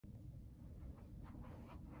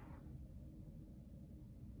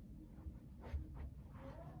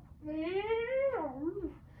Hey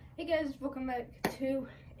guys, welcome back to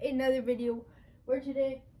another video where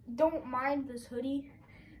today, don't mind this hoodie.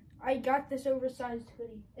 I got this oversized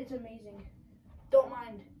hoodie. It's amazing. Don't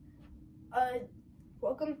mind.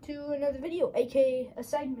 Welcome to another video, aka a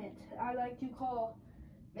segment I like to call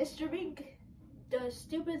MrBink does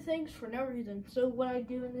stupid things for no reason. So what I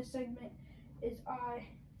do in this segment is I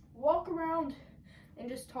walk around and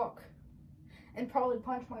just talk and probably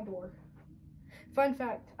punch my door. Fun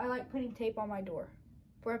fact, I like putting tape on my door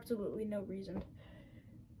for absolutely no reason.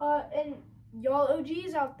 And y'all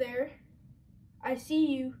OGs out there, I see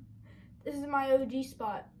you. This is my OG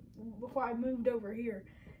spot before I moved over here.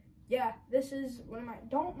 Yeah, this is one of my,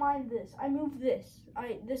 don't mind this. I moved this.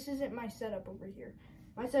 This isn't my setup over here.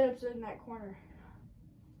 My setup's in that corner.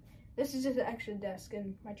 This is just an extra desk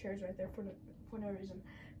and my chair's right there for no reason.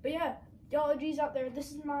 But yeah, y'all OGs out there,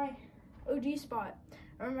 this is my OG spot.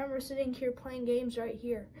 I remember sitting here playing games right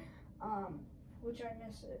here, which I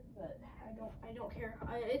miss it, but I don't care.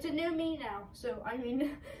 It's a new me now, so I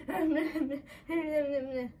mean,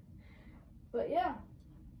 but yeah,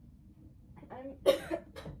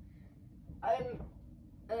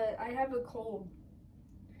 I have a cold.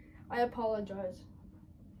 I apologize.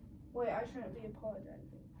 Wait, I shouldn't be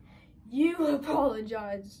apologizing. You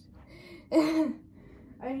apologize. I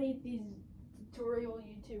hate these tutorial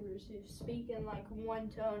YouTubers who speak in like one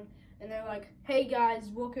tone and they're like, hey guys,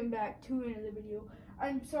 welcome back to another video.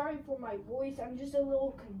 I'm sorry for my voice, I'm just a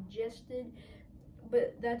little congested,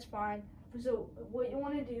 but that's fine. So what you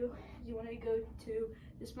want to do is you want to go to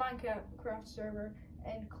this Minecraft server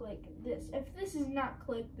and click this. If this is not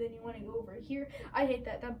clicked, then you want to go over here. I hate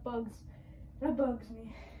that. That bugs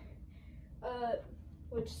me.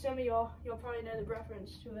 Which some of y'all probably know the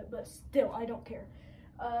reference to it, but still, I don't care.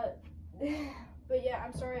 But yeah,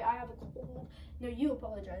 I'm sorry, I have a cold. No, you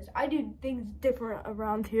apologize. I do things different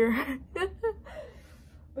around here.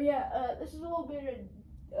 But yeah, this is a little bit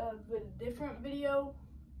of a different video.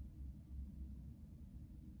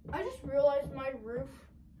 I just realized my roof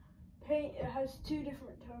paint, it has two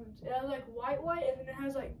different tones. It has like white, and then it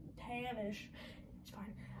has like tannish. It's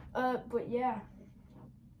fine. But yeah,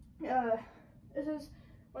 this is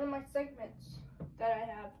one of my segments that I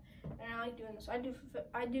have, and I like doing this.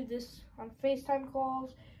 I do this on FaceTime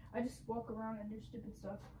calls. I just walk around and do stupid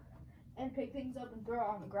stuff, and pick things up and throw it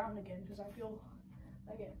on the ground again because I feel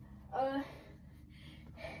like it.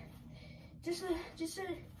 Just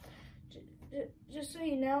so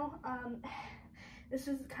you know, this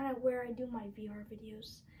is kind of where I do my VR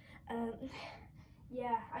videos.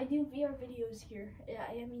 Yeah, I do VR videos here. Yeah,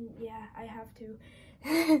 I mean, yeah, I have to.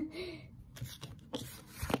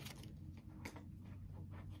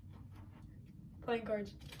 Playing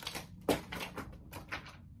cards.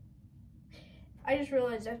 I just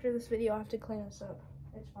realized after this video I have to clean this up.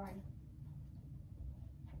 It's fine.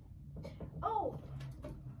 Oh,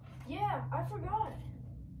 yeah, I forgot.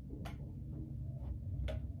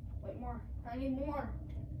 Wait, more. I need more.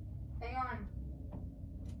 Hang on.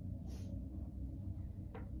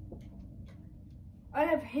 I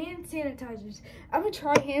have hand sanitizers. I'm gonna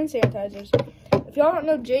try hand sanitizers. If y'all don't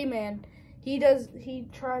know J-Man, he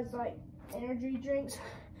tries like energy drinks.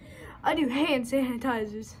 I do hand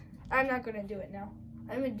sanitizers. I'm not gonna do it now.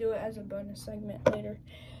 I'm gonna do it as a bonus segment later.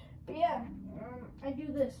 But yeah, I do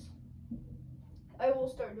this. I will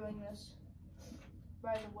start doing this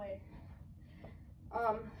right away.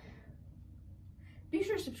 Be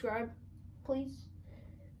sure to subscribe, please.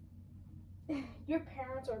 Your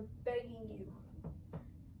parents are begging you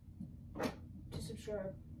to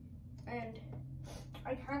subscribe, and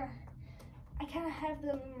I kind of have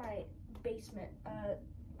them in my basement,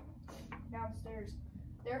 downstairs.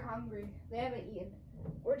 They're hungry. They haven't eaten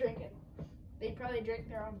or drinking. They probably drank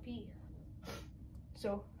their own pee.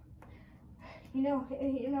 So, you know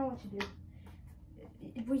what to do.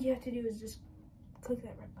 What you have to do is just click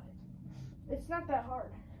that red button. It's not that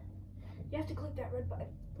hard. You have to click that red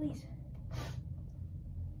button, please.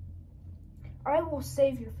 I will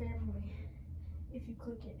save your family if you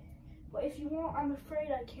click it. But if you won't, I'm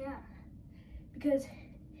afraid I can't. Because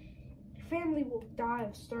your family will die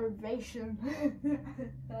of starvation.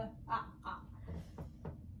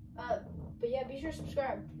 But yeah, be sure to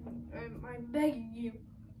subscribe. I'm begging you.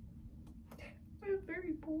 I'm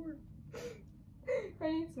very poor.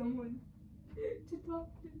 I need someone to talk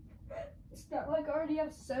to. It's not like I already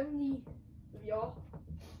have 70 of y'all.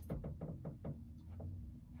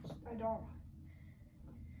 I don't.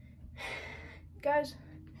 Guys,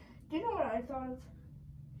 do you know what I thought of?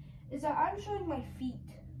 Is that I'm showing my feet.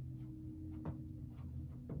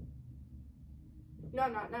 No,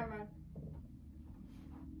 I'm not. Never mind.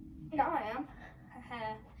 No, I am.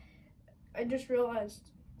 I just realized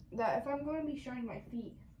that if I'm going to be showing my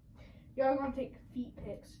feet, y'all are going to take feet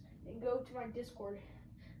pics and go to my Discord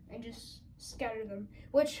and just scatter them.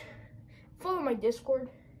 Which, follow my Discord.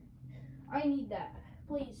 I need that.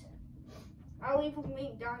 Please. I'll leave a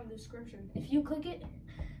link down in the description. If you click it,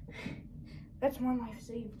 that's my life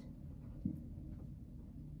saved.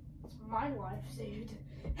 It's my life saved.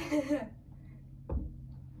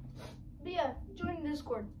 But yeah, join the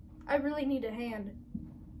Discord. I really need a hand.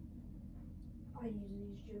 I use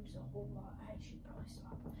these jokes a whole lot. I should probably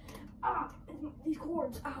stop. Ah, these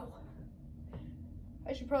cords, ow.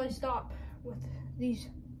 I should probably stop with these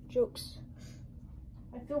jokes.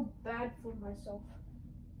 I feel bad for myself.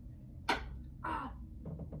 Ah.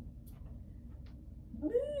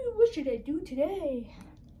 Ooh, what should I do today?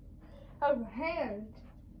 Have a hand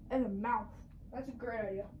and a mouth. That's a great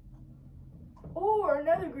idea. Or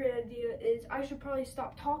another great idea is I should probably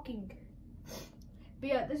stop talking. But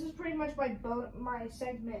yeah, this is pretty much my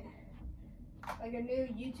segment. Like a new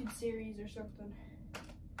YouTube series or something.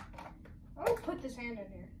 I'll put this hand in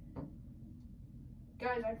here.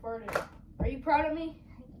 Guys, I farted. Are you proud of me?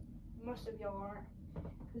 Most of y'all aren't.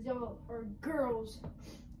 Because y'all are girls.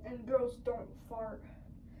 And girls don't fart.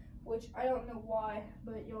 Which I don't know why,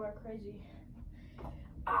 but y'all are crazy.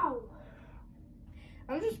 Ow!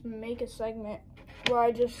 I'll just make a segment where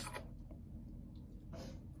I just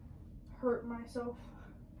hurt myself.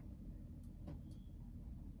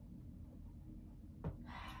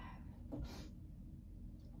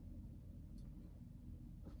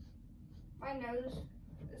 My nose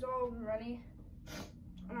is all runny,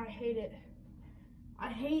 and I hate it. I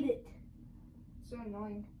hate it. It's so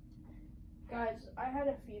annoying. Guys, I had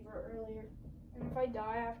a fever earlier, and if I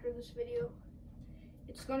die after this video,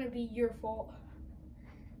 it's gonna be your fault.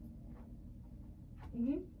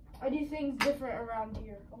 I do things different around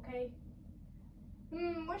here, okay?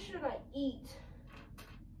 What should I eat?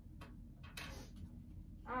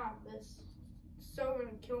 Ah, this is so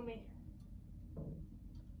gonna kill me.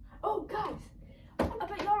 Oh, guys, I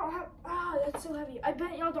bet y'all don't have, that's so heavy. I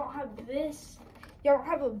bet y'all don't have this. Y'all don't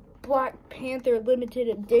have a Black Panther limited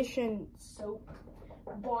edition soap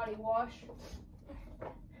body wash.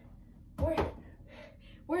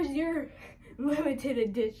 Where's your limited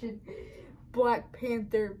edition Black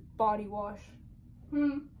Panther body wash?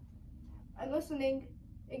 I'm listening.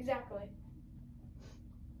 Exactly.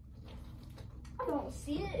 I don't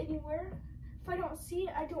see it anywhere. If I don't see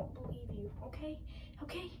it, I don't believe you, okay?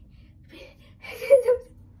 Okay?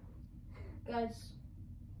 Guys,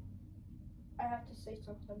 I have to say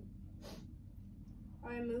something.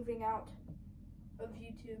 I am moving out of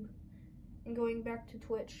YouTube and going back to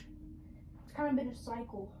Twitch. It's kind of been a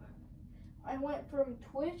cycle. I went from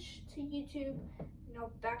Twitch to YouTube,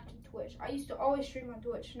 now back to Twitch. I used to always stream on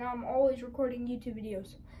Twitch. Now I'm always recording YouTube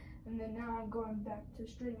videos. And then now I'm going back to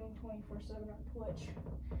streaming 24/7 on Twitch.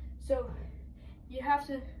 So you have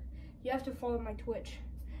to follow my Twitch.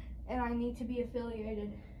 And I need to be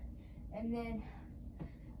affiliated. And then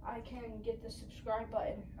I can get the subscribe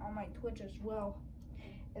button on my Twitch as well.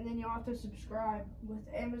 And then you'll have to subscribe with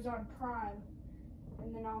Amazon Prime.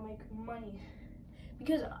 And then I'll make money.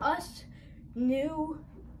 Because us newer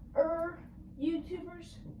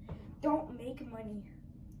YouTubers don't make money.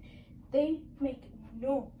 They make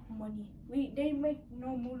no money. They make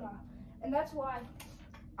no moolah. And that's why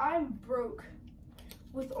I'm broke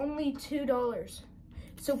with only $2.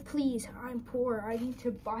 So please, I'm poor. I need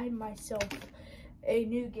to buy myself a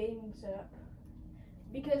new gaming setup.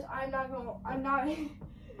 Because I'm not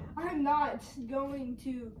going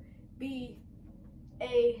to be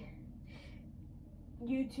a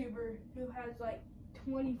YouTuber who has like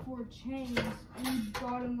 24 chains and he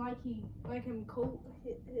bought him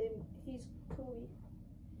he's cool.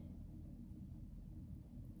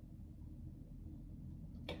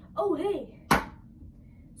 Oh hey,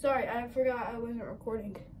 sorry, I forgot I wasn't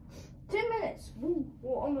recording. 10 minutes. Ooh,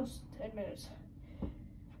 well, almost 10 minutes.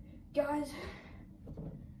 Guys,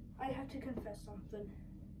 I have to confess something,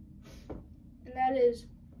 and that is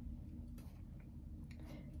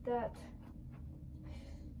that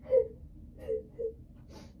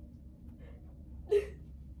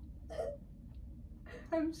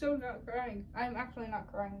I'm so not crying. I'm actually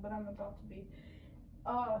not crying, but I'm about to be.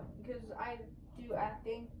 Because I do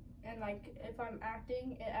acting, and like if I'm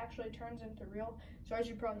acting, it actually turns into real. So I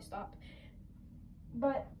should probably stop.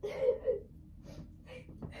 But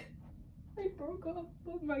I broke up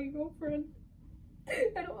with my girlfriend.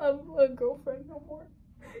 I don't have a girlfriend no more.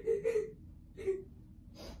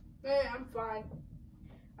 Hey, I'm fine.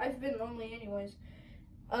 I've been lonely anyways.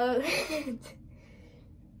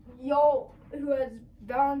 Y'all who has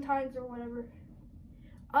Valentine's or whatever,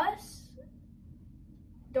 us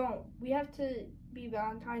Don't. We have to be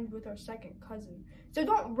Valentine's with our second cousin. So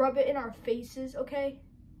don't rub it in our faces, okay?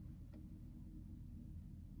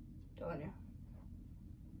 Telling you.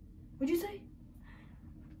 What'd you say?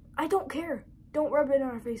 I don't care. Don't rub it in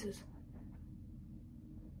our faces.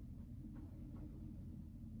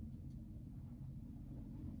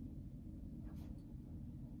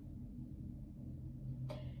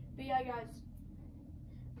 But yeah, guys,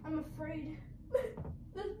 I'm afraid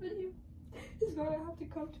this video is gonna have to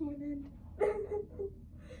come to an end.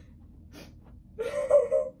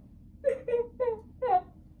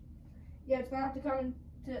 Yeah, it's gonna have to come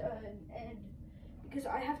to an end because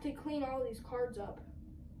I have to clean all these cards up.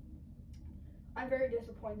 I'm very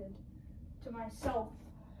disappointed to myself.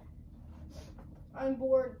 I'm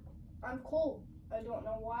bored. I'm cold. I don't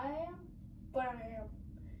know why I am, but I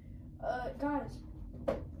am. Guys,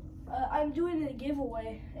 I'm doing a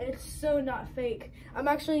giveaway. It's so not fake. I'm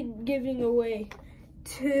actually giving away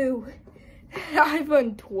 2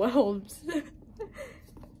 iPhone 12s.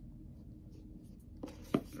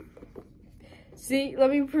 See, let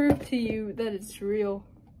me prove to you that it's real.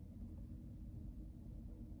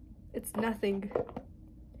 It's nothing.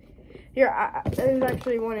 Here, there's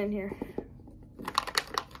actually one in here.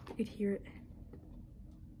 You could hear it.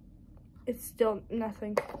 It's still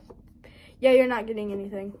nothing. Yeah, you're not getting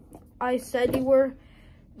anything. I said you were,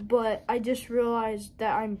 but I just realized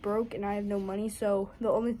that I'm broke and I have no money, so the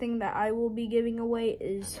only thing that I will be giving away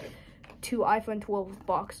is 2 iPhone 12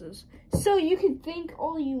 boxes. So you can think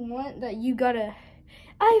all you want that you got a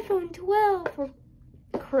iPhone 12 for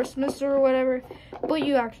Christmas or whatever, but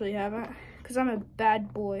you actually haven't, because I'm a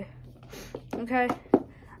bad boy, okay?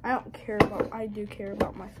 I do care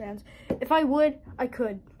about my fans. If I would, I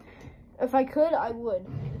could. If I could, I would.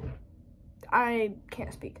 I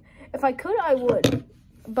can't speak. If I could, I would,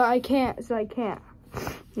 but I can't, so I can't,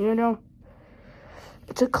 you know?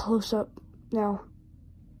 It's a close-up now.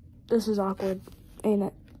 This is awkward, ain't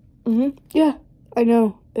it? Yeah, I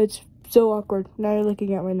know. It's so awkward. Now you're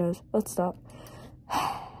looking at my nose. Let's stop.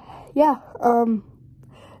 Yeah, I'm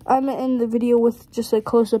gonna end the video with just a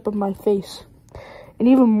close-up of my face. And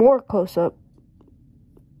even more close-up.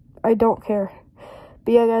 I don't care.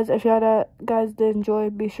 But yeah, guys, if y'all guys did enjoy,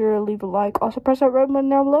 be sure to leave a like. Also, press that red button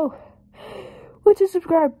down below. Which is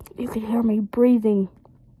subscribe. You can hear me breathing.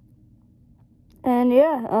 And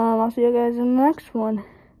yeah, I'll see you guys in the next one.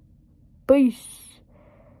 Peace.